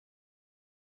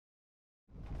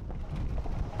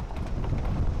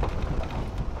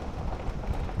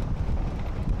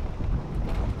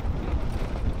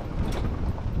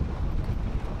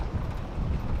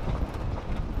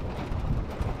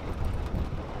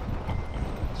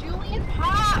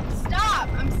stop.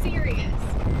 I'm serious.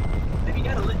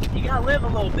 You gotta live a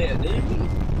little bit, dude.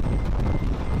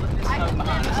 Look this smoke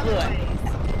behind us.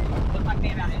 Look. Look like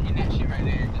came out in that shit right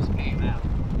there. It just came out.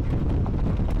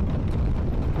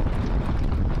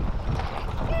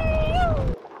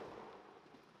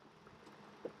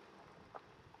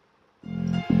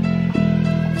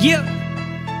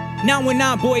 Yeah,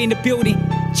 919 boy in the building.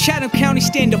 Chatham County,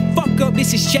 stand the fuck up.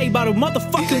 This is Jay by the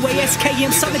motherfucking way.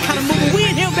 SKM, Southern kind of moving. We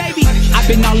in here, baby. I've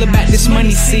been all about this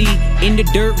money, see. In the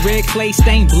dirt, red clay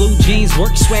stain, blue jeans.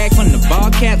 Work swag from the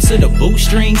ball caps to the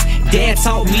bootstrings. Dad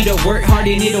taught me to work hard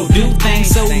and it'll do things.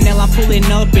 So now I'm pulling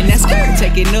up and that's good.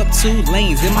 Taking up 2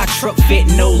 lanes. In my truck fit,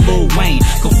 no Lil Wayne.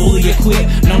 Could fully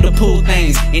equipped, know to pull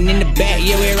things. And in the back,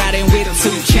 yeah, we're riding with 2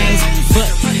 chains.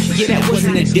 But yeah, that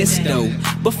wasn't a diss though.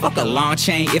 But fuck a long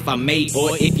chain if I made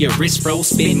or if your wrist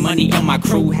froze. Spend money on my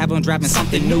crew, have them driving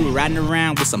something new. Riding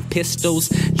around with some pistols,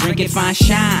 drinking fine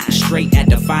shine, straight at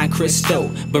the fine crystal.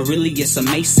 But really it's a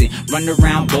Mason. Run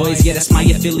around boys, yeah, that's my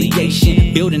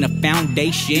affiliation. Building a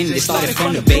foundation, it started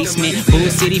from the basement. Bull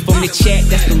City from the chat,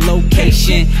 that's the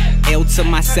location. L to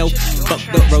myself, fucked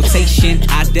up rotation.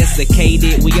 I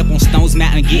desiccated, we up on Stones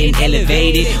Mountain getting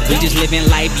elevated. We just living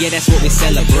life, yeah, that's what we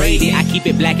celebrated. I keep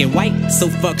it black and white, so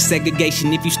fuck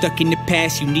segregation. If you stuck in the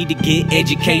past, you need to get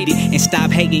educated and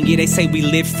stop hating. Yeah, they say we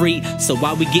live free, so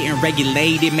while we getting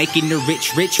regulated, making the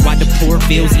rich rich, while the poor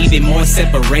feels even more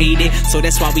separated. So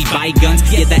that's why we buy guns,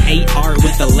 yeah, the AR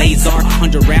with the laser,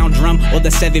 100-round drum or the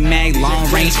 7-mag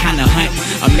long range kinda hunt.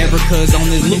 America's on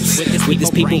the loose with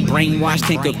this people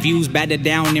brainwashed and confused, battered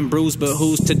down and bruised, but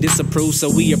who's to disapprove? So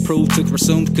we approve to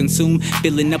consume,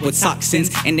 filling up with toxins.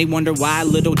 And they wonder why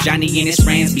little Johnny and his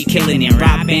friends be killing and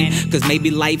robbing, cause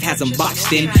maybe life has them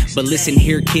boxed in. But listen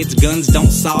here kids, guns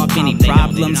don't solve any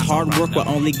problems. Hard work will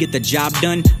only get the job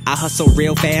done. I hustle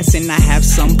real fast and I have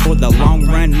some for the long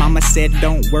run. Mama said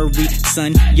don't worry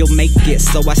son, you'll make it.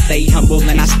 So I stay humble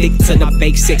and I stick to the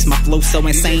basics. My flow so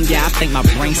insane, yeah, I think my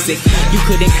brain's sick. You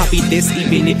couldn't copy this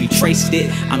even if you traced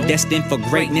it. I'm destined for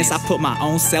greatness. I put my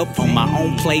own self on my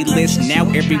own playlist. Now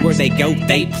everywhere they go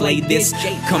they play this.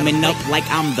 Coming up like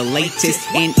I'm the latest.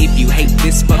 And if you hate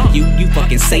this, fuck you, you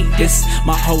fucking say this.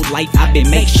 My whole life I've been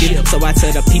makeshift, so I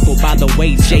tell the people by the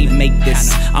way Jay make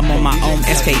this. I'm on my own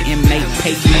SKM made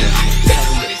pavement.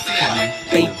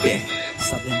 Baby.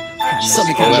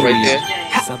 Southern kind of right there.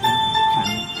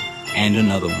 And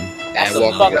another one. That's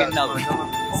a fucking another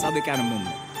one. Southern kind of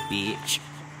movement, bitch.